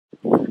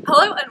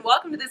Hello and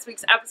welcome to this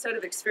week's episode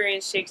of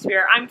Experience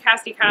Shakespeare. I'm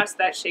Cassie Cass,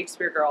 that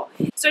Shakespeare girl.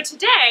 So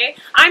today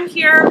I'm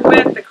here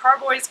with the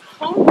Carboys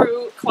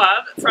Homebrew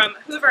Club from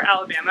Hoover,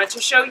 Alabama to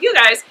show you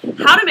guys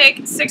how to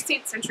make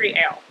 16th century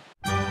ale.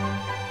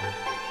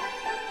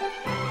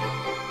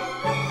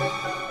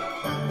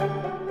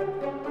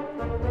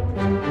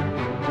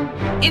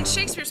 In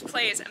Shakespeare's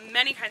plays,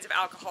 many kinds of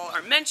alcohol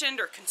are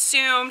mentioned or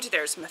consumed.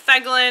 There's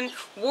metheglin,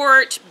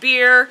 wort,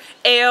 beer,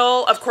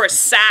 ale, of course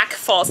sack,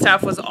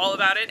 Falstaff was all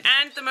about it,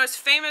 and the most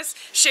famous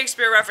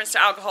Shakespeare reference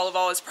to alcohol of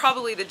all is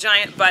probably the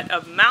giant butt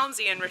of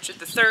Malmsey in Richard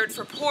III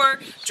for poor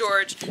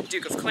George,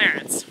 Duke of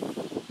Clarence.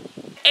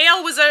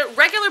 Ale was a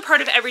regular part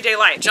of everyday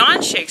life.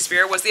 John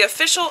Shakespeare was the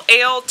official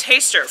ale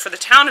taster for the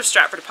town of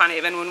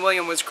Stratford-upon-Avon when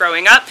William was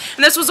growing up,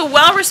 and this was a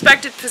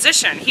well-respected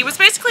position. He was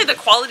basically the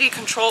quality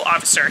control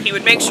officer. He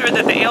would make sure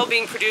that the ale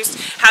being produced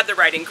had the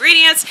right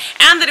ingredients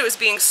and that it was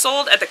being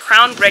sold at the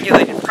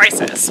crown-regulated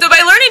prices. So by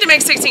learning to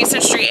make 16th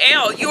century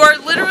ale, you are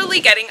literally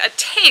getting a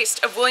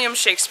taste of William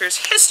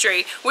Shakespeare's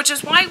history, which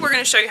is why we're going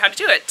to show you how to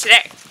do it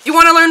today. If you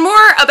want to learn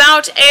more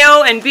about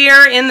ale and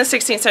beer in the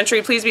 16th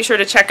century, please be sure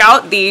to check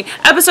out the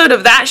episode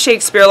of That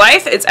Shakespeare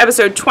Life. It's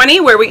episode 20,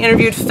 where we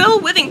interviewed Phil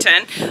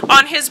Withington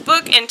on his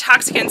book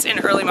Intoxicants in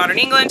Early Modern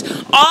England,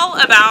 all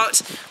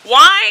about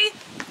why,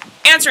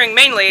 answering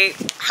mainly,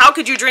 how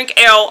could you drink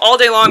ale all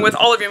day long with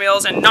all of your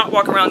meals and not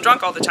walk around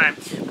drunk all the time?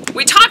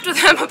 We talked with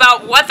him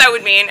about what that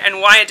would mean and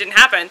why it didn't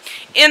happen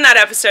in that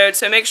episode,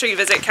 so make sure you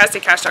visit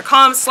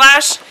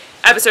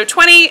cassiecash.com/episode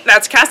 20.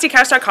 That's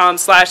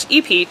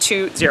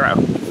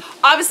cassiecash.com/EP20.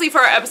 Obviously, for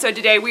our episode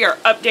today, we are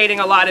updating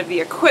a lot of the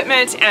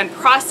equipment and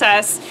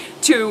process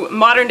to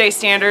modern day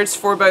standards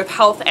for both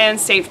health and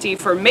safety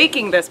for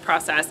making this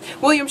process.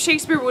 William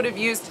Shakespeare would have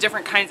used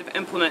different kinds of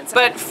implements,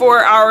 but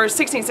for our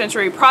 16th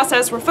century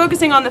process, we're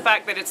focusing on the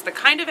fact that it's the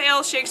kind of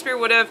ale Shakespeare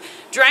would have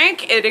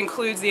drank, it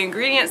includes the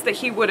ingredients that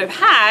he would have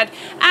had,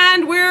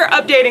 and we're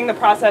updating the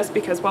process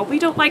because, well, we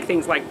don't like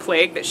things like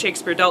plague that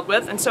Shakespeare dealt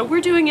with, and so we're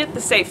doing it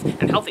the safe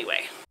and healthy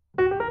way.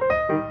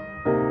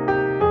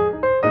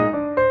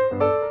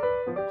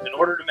 In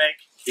order to make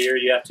beer,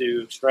 you have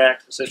to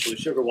extract essentially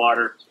sugar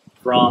water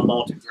from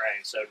malted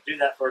grains. So to do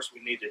that, first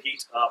we need to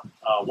heat up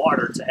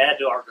water to add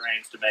to our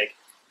grains to make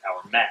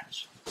our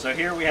mash. So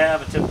here we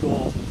have a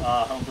typical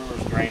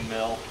homebrewer's grain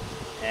mill,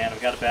 and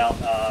I've got about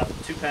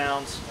 2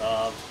 pounds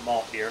of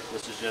malt here.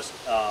 This is just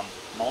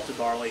malted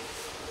barley,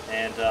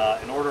 and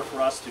in order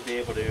for us to be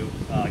able to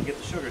get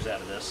the sugars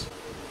out of this,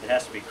 it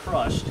has to be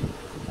crushed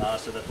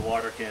so that the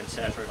water can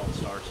saturate all the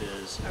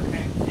starches, and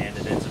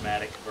an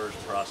enzymatic conversion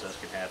process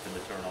can happen to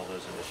turn all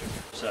those into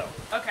sugar. So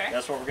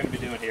that's what we're going to be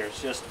doing here. It's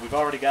just, we've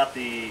already got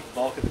the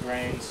bulk of the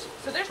grains.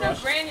 So there's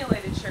crushed. No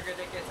granulated sugar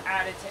that gets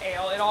added to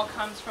ale, it all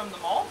comes from the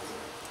malt?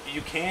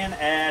 You can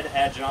add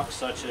adjuncts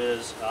such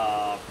as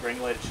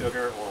granulated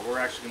sugar, or we're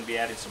actually going to be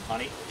adding some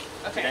honey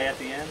today at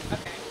the end.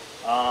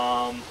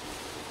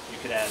 You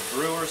could add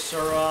brewer's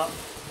syrup,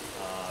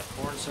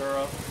 corn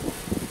syrup,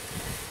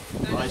 so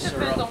it just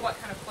depends on what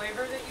kind of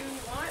flavor that you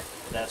want?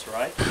 That's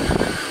right.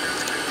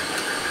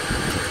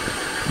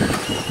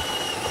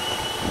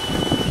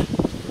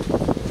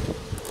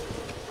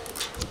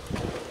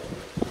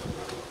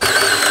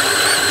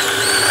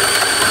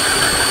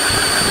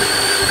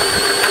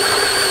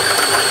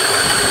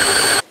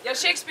 Yeah,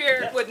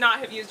 Shakespeare would not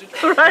have used a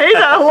Right?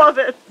 I love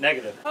it.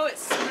 Negative. Oh, it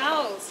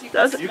smells. You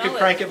can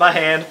crank it by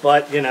hand,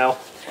 but, you know,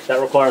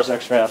 that requires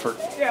extra effort.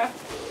 Yeah.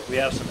 We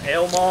have some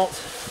ale malt.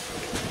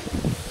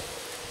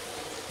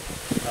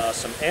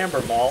 Some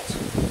amber malt,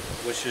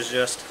 which is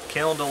just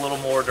kilned a little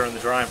more during the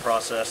drying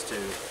process to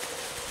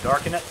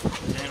darken it.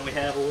 And we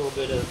have a little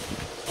bit of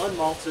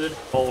unmalted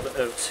old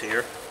oats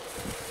here.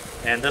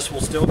 And this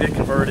will still get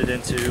converted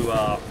into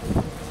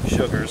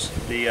sugars.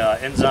 The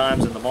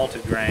enzymes in the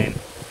malted grain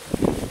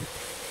will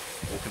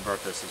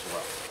convert this as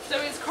well.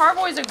 So is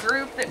Carboys a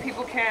group that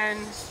people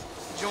can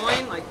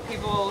join? Like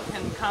people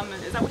can come,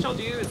 is that what y'all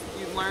do? Is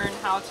you learn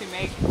how to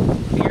make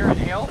beer and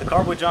ale? The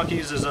Carboy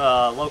Junkies is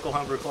a local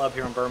homebrew club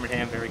here in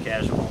Birmingham, very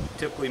casual. We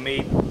typically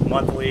meet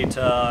monthly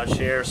to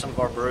share some of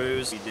our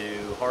brews. We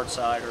do hard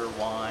cider,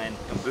 wine,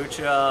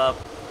 kombucha,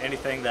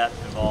 anything that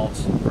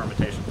involves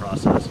fermentation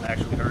process. And I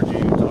actually heard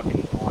you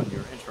talking on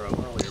your intro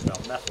earlier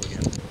about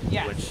metheglin,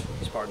 which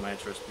sparked my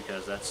interest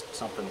because that's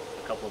something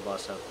a couple of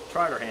us have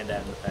tried our hand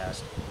at in the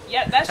past.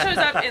 Yeah, that shows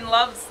up in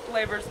Love's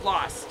Labour's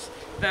Lost.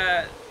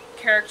 The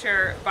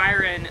character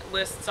Byron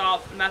lists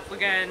off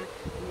metheglin,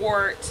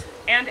 wort,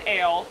 and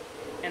ale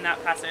in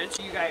that passage.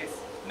 You guys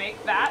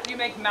make that? You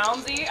make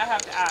Malmsey? I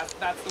have to ask.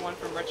 That's the one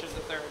from Richard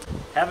III.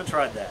 Haven't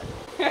tried that.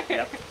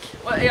 Yep.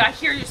 Well, I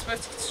hear you're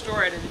supposed to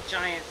store it in a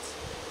giant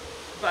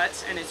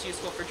butt, and it's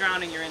useful for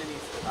drowning your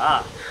enemies.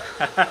 Ah.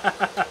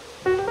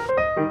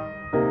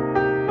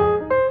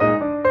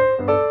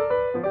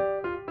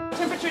 What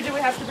temperature do we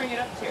have to bring it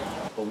up to?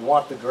 We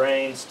want the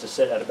grains to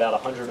sit at about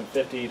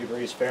 150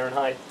 degrees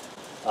Fahrenheit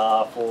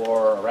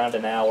for around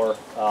an hour.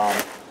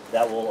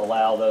 That will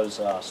allow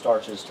those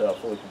starches to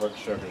fully convert to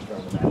sugars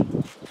during the mash.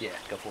 Yeah,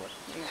 go for it.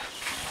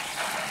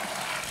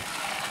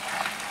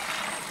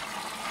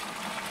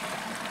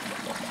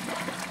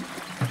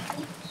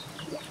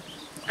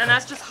 And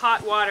that's just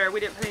hot water. We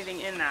didn't put anything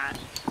in that.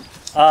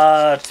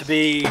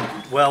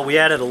 Well, we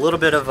added a little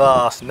bit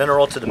of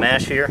mineral to the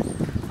mash here.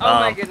 Oh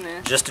my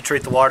goodness. Just to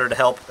treat the water to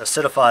help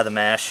acidify the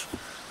mash.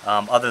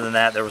 Other than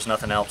that, there was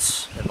nothing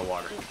else in the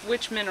water.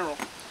 Which mineral?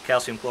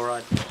 Calcium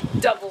chloride.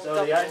 Double.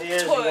 So the idea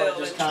is you want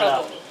to just kind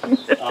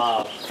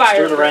of Fire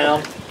stir it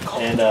around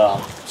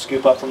and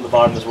scoop up from the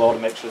bottom as well to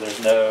make sure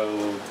there's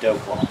no dough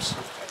clumps.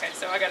 Okay,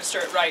 so I got to stir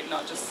it right,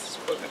 not just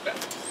scoop it back.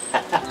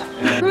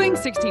 Brewing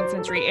 16th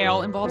century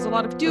ale involves a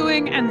lot of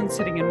doing and then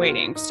sitting and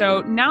waiting.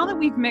 So now that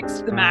we've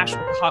mixed the mash with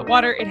the hot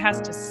water, it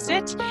has to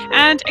sit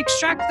and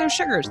extract those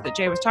sugars that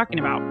Jay was talking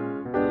about.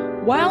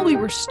 While we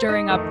were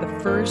stirring up the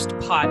first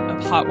pot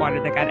of hot water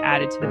that got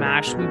added to the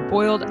mash, we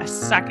boiled a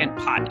second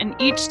pot. And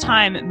each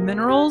time,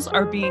 minerals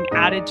are being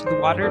added to the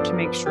water to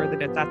make sure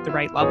that it's at the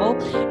right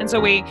level. And so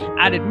we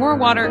added more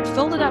water,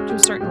 filled it up to a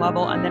certain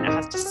level, and then it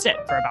has to sit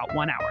for about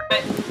 1 hour.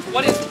 But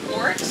what is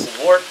wort?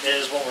 The wort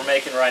is what we're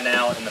making right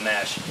now in the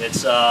mash.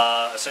 It's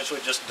essentially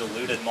just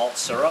diluted malt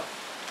syrup.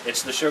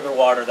 It's the sugar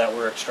water that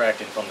we're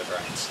extracting from the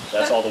grains.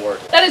 That's all the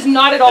wort is. That is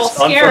not at all it's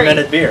scary.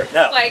 Unfermented beer.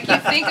 No. Like, you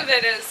think of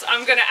it as,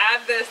 I'm going to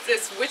add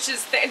this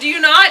witch's thing. Do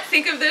you not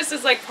think of this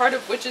as like part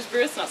of witch's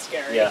brew? It's not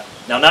scary. Yeah.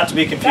 Now, not to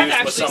be confused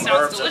with some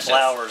herbs delicious. and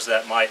flowers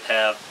that might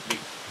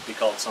be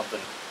called something.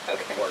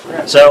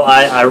 Okay. So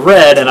I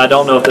read, and I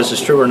don't know if this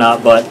is true or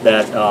not, but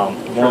that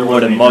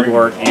wormwood and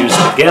mugwort used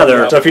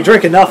together. So if you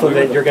drink enough of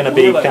it, you're going to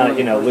be kind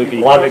of,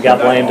 loopy. A lot of it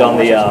got blamed on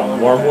the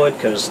wormwood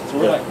because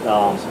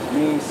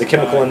the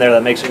chemical in there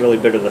that makes it really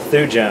bitter, the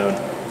thujone,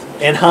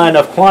 in high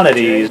enough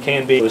quantities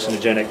can be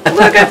hallucinogenic.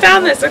 Look, I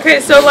found this.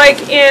 Okay, so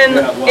like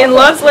in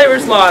Love's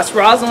Labour's Lost,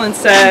 Rosalind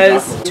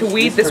says to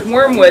weed this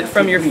wormwood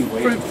from your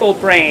fruitful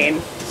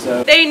brain.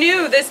 They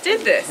knew this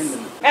did this.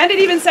 And it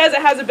even says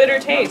it has a bitter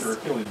taste.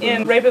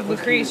 In Rape of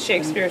Lucrece,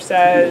 Shakespeare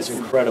says,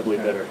 Incredibly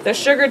bitter. the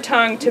sugar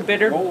tongue to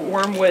bitter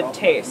wormwood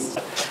taste.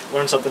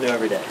 Learn something new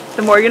every day.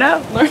 The more you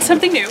know. Learn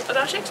something new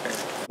about Shakespeare.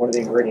 One of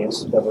the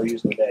ingredients that we're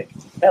using today,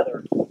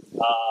 heather.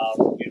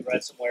 We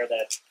read somewhere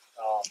that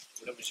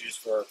when it was used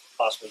for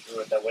possibly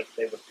gruit, that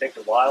they would pick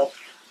it wild,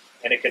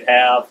 and it could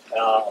have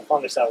a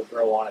fungus that would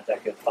grow on it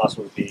that could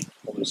possibly be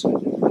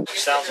hallucinogenic. It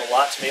sounds a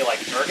lot to me like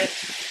ergot,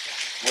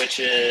 which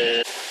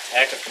is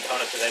active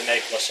component that they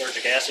make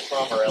lysergic acid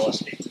from, or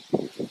LSD.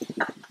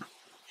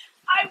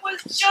 I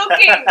was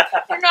joking!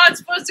 You're not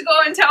supposed to go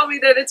and tell me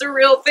that it's a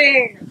real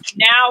thing.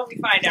 Now we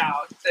find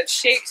out that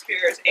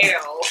Shakespeare's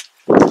ale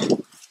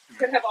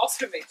could have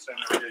also made sense.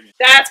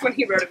 That's when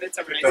he wrote A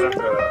Midsummer Night's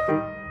Dream.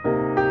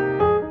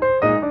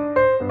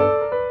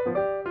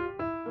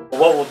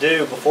 What we'll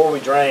do before we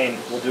drain,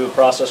 we'll do a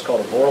process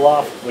called a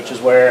vorlauf, which is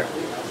where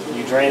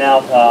you drain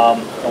out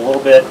a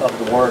little bit of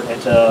the wort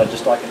into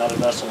just like another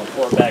vessel and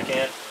pour it back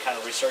in, kind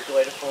of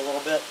recirculate it for a little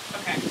bit.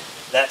 Okay.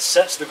 That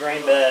sets the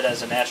grain bed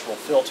as a natural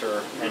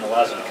filter and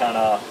allows it to kind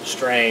of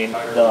strain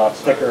the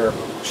thicker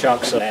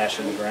chunks of mash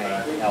in the grain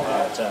out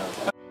on its own.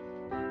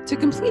 To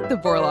complete the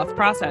vorlauf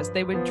process,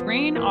 they would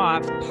drain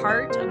off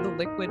part of the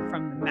liquid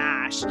from the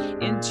mash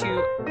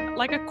into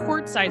like a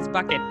quart-sized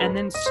bucket and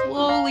then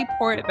slowly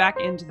pour it back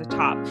into the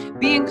top.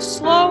 Being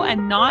slow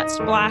and not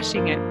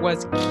splashing it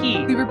was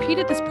key. We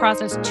repeated this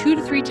process 2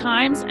 to 3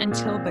 times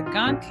until the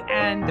gunk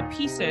and the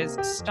pieces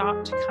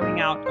stopped coming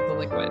out of the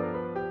liquid.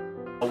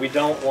 We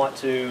don't want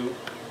to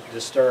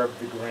disturb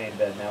the grain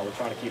bed now. We're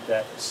trying to keep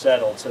that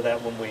settled so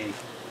that when we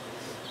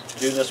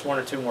do this 1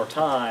 or 2 more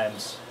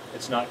times,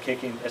 it's not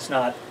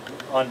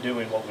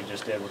undoing what we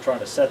just did. We're trying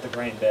to set the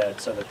grain bed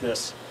so that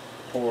this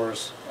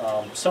pours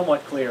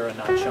somewhat clear and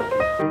not chunky.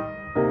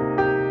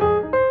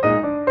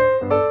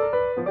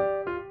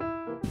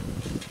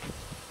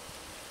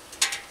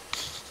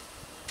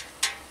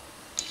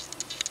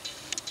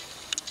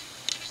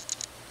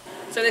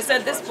 So they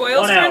said this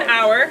boils for an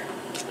hour,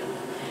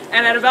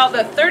 and at about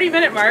the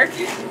 30-minute mark,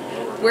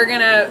 we're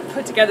gonna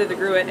put together the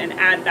gruit and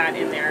add that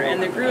in there.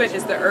 And the gruit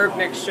is the herb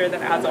mixture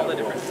that adds all the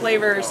different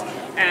flavors,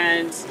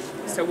 and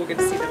so we'll get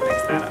to see them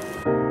mix that up.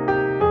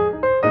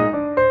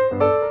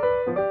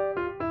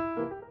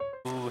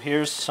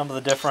 Here's some of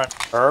the different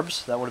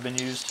herbs that would have been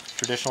used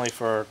traditionally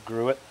for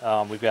gruit.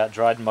 We've got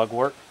dried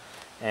mugwort,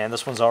 and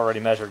this one's already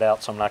measured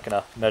out, so I'm not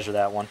going to measure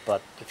that one,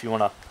 but if you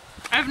want to...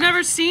 I've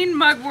never seen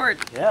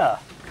mugwort. Yeah.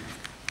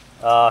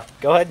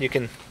 Go ahead, you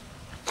can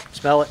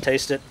smell it,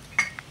 taste it.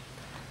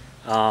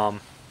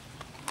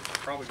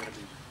 Probably going to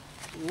be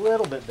A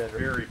little bit bitter.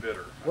 very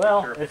bitter.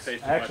 Well, it's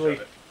actually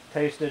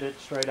tasted it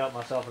straight up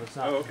myself, and it's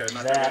not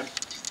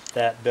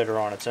that bitter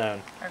on its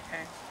own.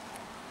 Okay.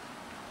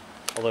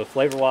 Although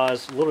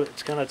flavor-wise,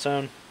 it's kind of its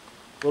own,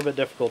 a little bit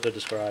difficult to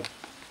describe.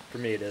 For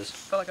me, it is. I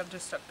feel like I've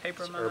just stuck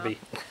paper in my Herby.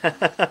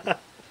 mouth.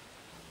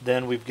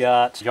 Then we've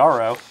got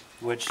yarrow,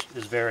 which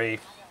is very,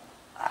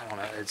 I don't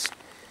know, it's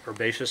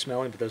herbaceous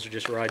smelling, but those are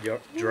just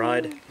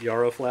dried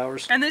yarrow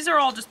flowers. And these are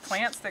all just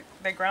plants that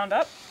they ground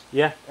up?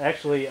 Yeah,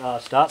 actually,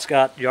 Stott's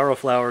got yarrow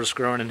flowers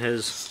growing in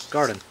his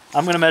garden.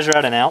 I'm going to measure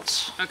out 1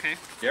 ounce. Okay.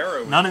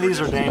 Yarrow. None of these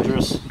are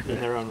dangerous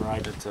in their own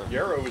right.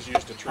 Yarrow is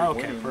used to treat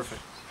wounds.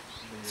 Perfect.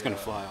 It's going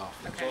to fly off.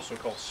 Okay. It's also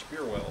called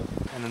Spearwell.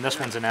 And then this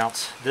one's an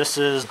ounce. This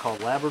is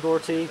called Labrador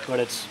tea, but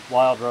it's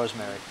wild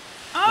rosemary,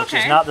 Oh, which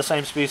okay. is not the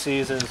same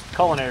species as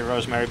culinary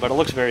rosemary, but it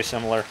looks very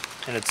similar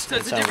in its, So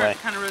it's a own way. different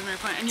kind of rosemary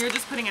plant. And you're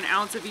just putting an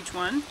ounce of each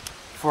one?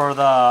 For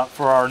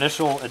our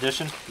initial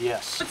addition,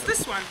 yes. What's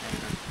this one?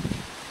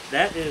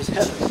 That is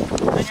heather.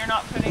 And you're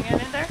not putting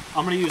it in there?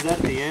 I'm going to use that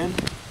at the end.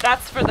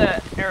 That's for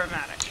the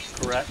aromatic.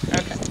 Correct.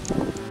 Okay.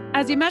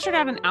 As he measured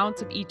out an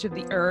ounce of each of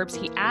the herbs,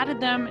 he added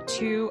them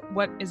to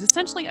what is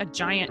essentially a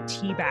giant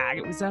tea bag.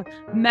 It was a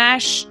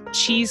mesh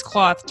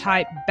cheesecloth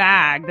type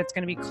bag that's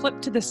going to be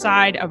clipped to the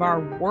side of our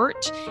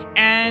wort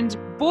and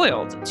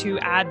boiled to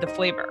add the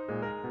flavor.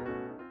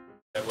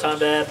 Time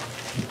to add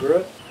brew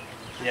it.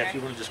 Yeah, Okay. if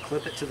you want to just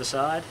clip it to the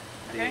side,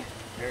 Okay. be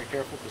very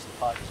careful because the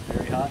pot is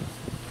very hot.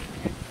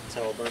 That's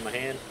how I burned my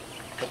hand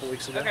a couple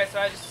weeks ago. Okay, so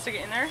I just stick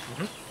it in there?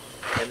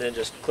 And then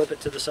just clip it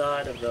to the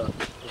side of the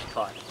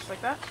pot, Just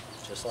like that?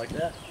 just like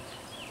that.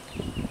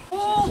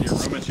 Cool. Is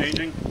the aroma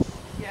changing?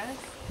 Yes.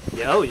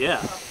 Yeah, oh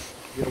yeah.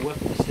 Get a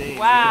whiff of the steam.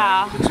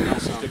 Wow. You can smell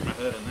some. Stick my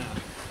head in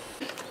that.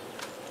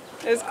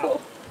 It's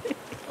cool.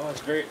 Oh,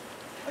 it's very,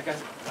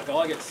 all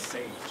I get is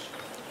sage.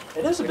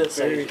 It is a bit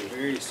Very, sagey.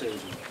 very sagey.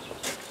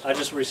 I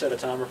just reset a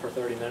timer for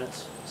 30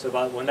 minutes. So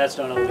when that's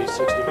done, it'll be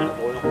 60-minute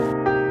boil.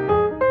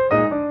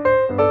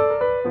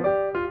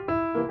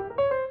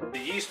 The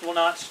yeast will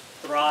not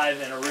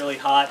thrive in a really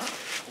hot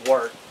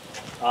wort.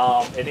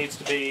 It needs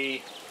to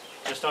be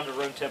just under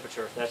room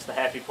temperature. That's the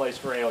happy place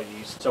for ale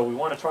yeast. So we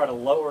want to try to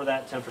lower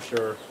that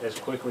temperature as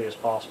quickly as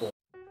possible.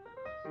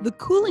 The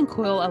cooling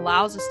coil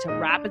allows us to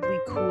rapidly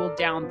cool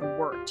down the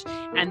wort.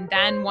 And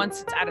then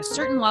once it's at a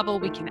certain level,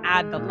 we can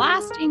add the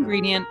last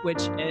ingredient,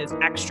 which is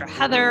extra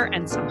heather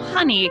and some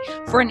honey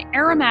for an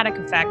aromatic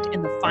effect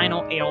in the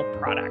final ale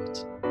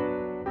product.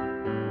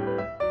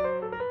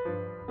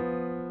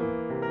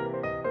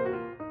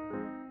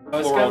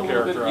 It's got a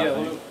little bit, yeah, a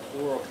little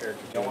floral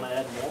character. Do you want to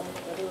add more?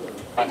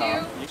 I do.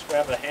 You just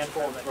grab a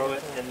handful and throw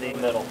it in the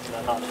middle,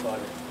 that hot spot.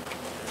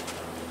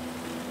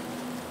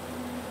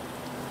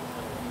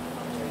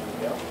 There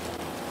you go.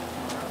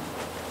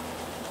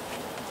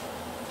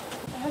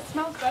 It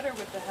smells better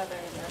with the heather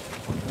in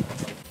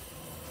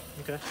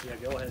there. Okay, yeah,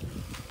 go ahead.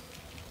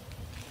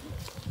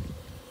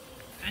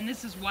 And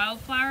this is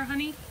wildflower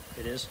honey?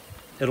 It is.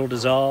 It'll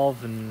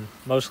dissolve and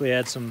mostly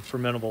add some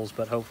fermentables,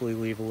 but hopefully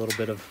leave a little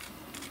bit of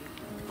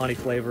honey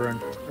flavor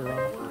and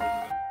aroma.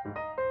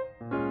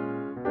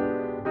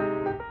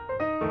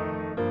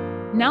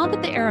 Now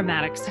that the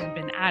aromatics have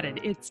been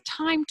added, it's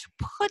time to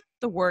put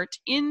the wort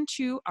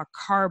into a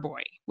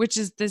carboy, which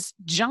is this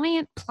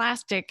giant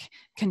plastic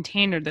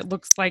container that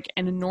looks like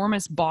an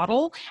enormous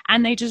bottle,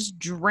 and they just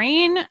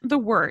drain the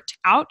wort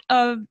out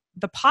of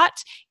the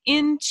pot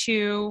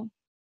into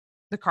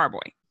the carboy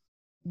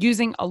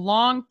using a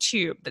long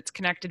tube that's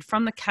connected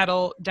from the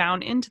kettle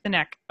down into the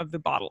neck of the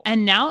bottle.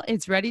 And now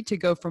it's ready to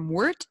go from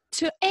wort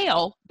to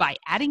ale by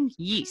adding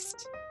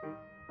yeast.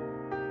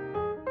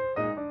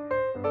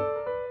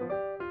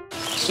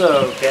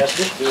 So,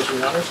 Cassidy, do us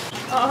your honors.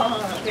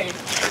 Oh, okay.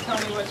 Tell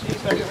me what you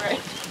do right.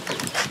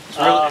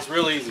 It's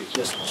real easy.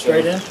 Just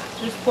straight in.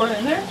 Just pour it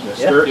in there?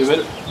 Just Yeah. stir, give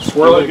it,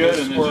 swirl it good,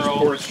 and then just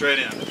pour it straight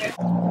in. Okay.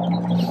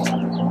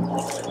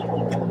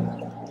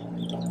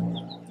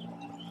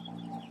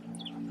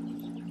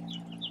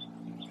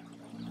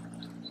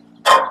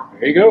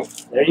 There you go.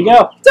 There you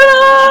go.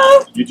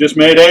 Ta-da! You just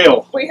made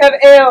ale. We have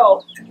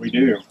ale. We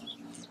do.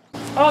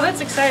 Oh,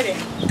 that's exciting.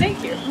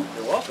 Thank you.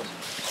 You're welcome.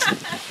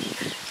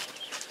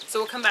 So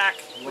we'll come back.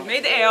 We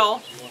made the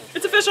ale.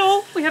 It's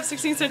official. We have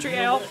 16th century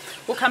ale.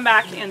 We'll come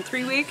back in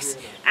 3 weeks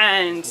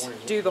and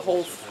do the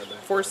whole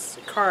force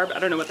carb. I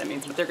don't know what that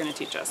means, but they're going to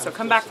teach us. So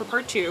come back for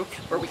part 2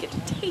 where we get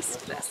to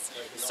taste this.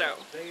 So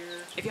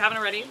if you haven't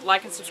already,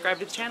 like and subscribe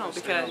to the channel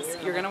because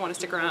you're going to want to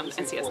stick around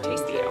and see us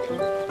taste the ale.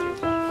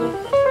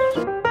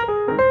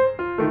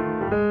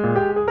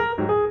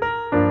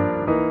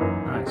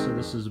 Alright, so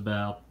this is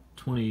about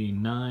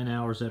 29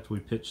 hours after we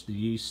pitched the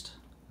yeast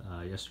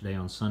yesterday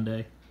on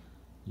Sunday.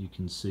 You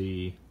can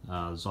see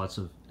there's lots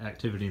of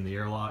activity in the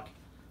airlock.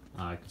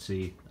 I can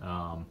see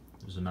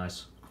there's a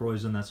nice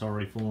krausen that's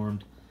already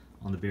formed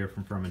on the beer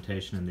from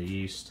fermentation in the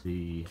yeast.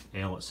 The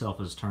ale itself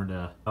has turned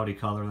a cloudy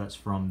color. That's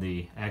from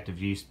the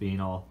active yeast being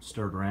all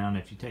stirred around.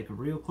 If you take a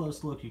real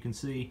close look, you can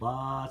see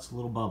lots of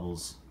little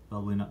bubbles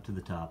bubbling up to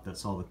the top.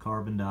 That's all the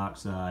carbon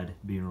dioxide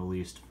being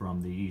released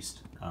from the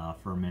yeast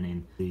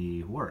fermenting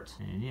the wort.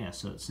 And yeah,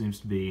 so it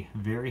seems to be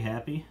very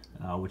happy,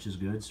 which is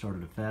good.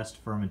 Started a fast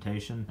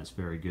fermentation. That's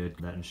very good.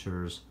 That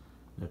ensures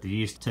that the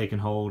yeast taking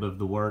hold of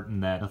the wort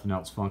and that nothing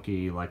else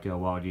funky like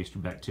wild yeast or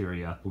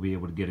bacteria will be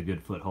able to get a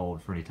good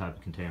foothold for any type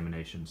of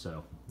contamination.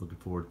 So looking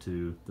forward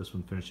to this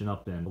one finishing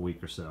up in a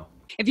week or so.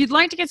 If you'd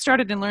like to get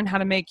started and learn how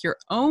to make your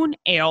own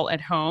ale at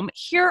home,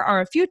 here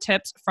are a few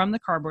tips from the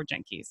Cardboard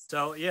Junkies.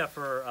 So yeah,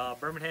 for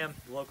Birmingham,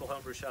 the local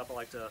homebrew shop I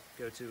like to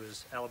go to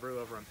is Alabrew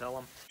over in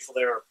Pelham.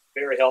 They're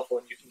very helpful,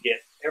 and you can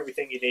get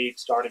everything you need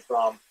starting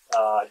from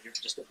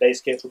just a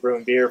base kit for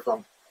brewing beer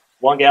from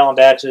 1 gallon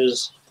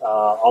batches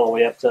all the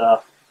way up to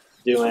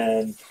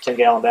doing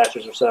 10-gallon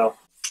batches or so.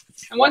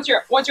 And once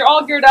you're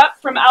all geared up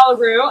from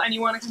Alaroo and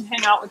you want to come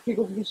hang out with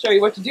people who can show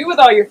you what to do with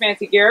all your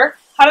fancy gear,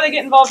 how do they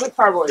get involved with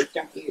Cardboard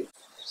Junkies?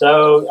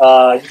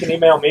 So you can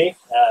email me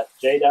at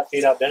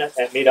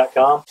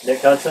j.p.bennett@me.com.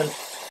 Nick Hudson.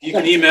 You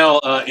can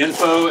email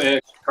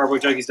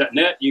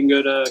info@cardboardjunkies.net. You can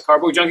go to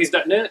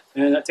cardboardjunkies.net,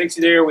 and that takes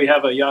you there. We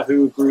have a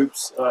Yahoo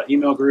groups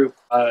email group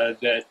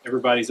that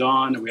everybody's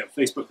on, and we have a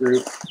Facebook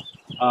group.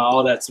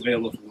 All that's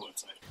available from the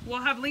website.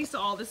 We'll have links to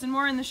all this and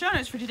more in the show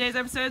notes for today's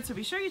episode, so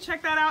be sure you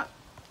check that out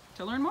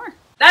to learn more.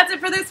 That's it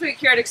for this week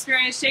here at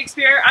Experience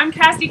Shakespeare. I'm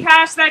Cassie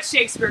Cash, that's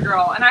Shakespeare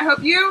Girl, and I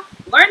hope you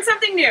learned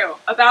something new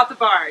about the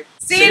Bard.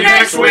 See you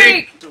next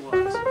week!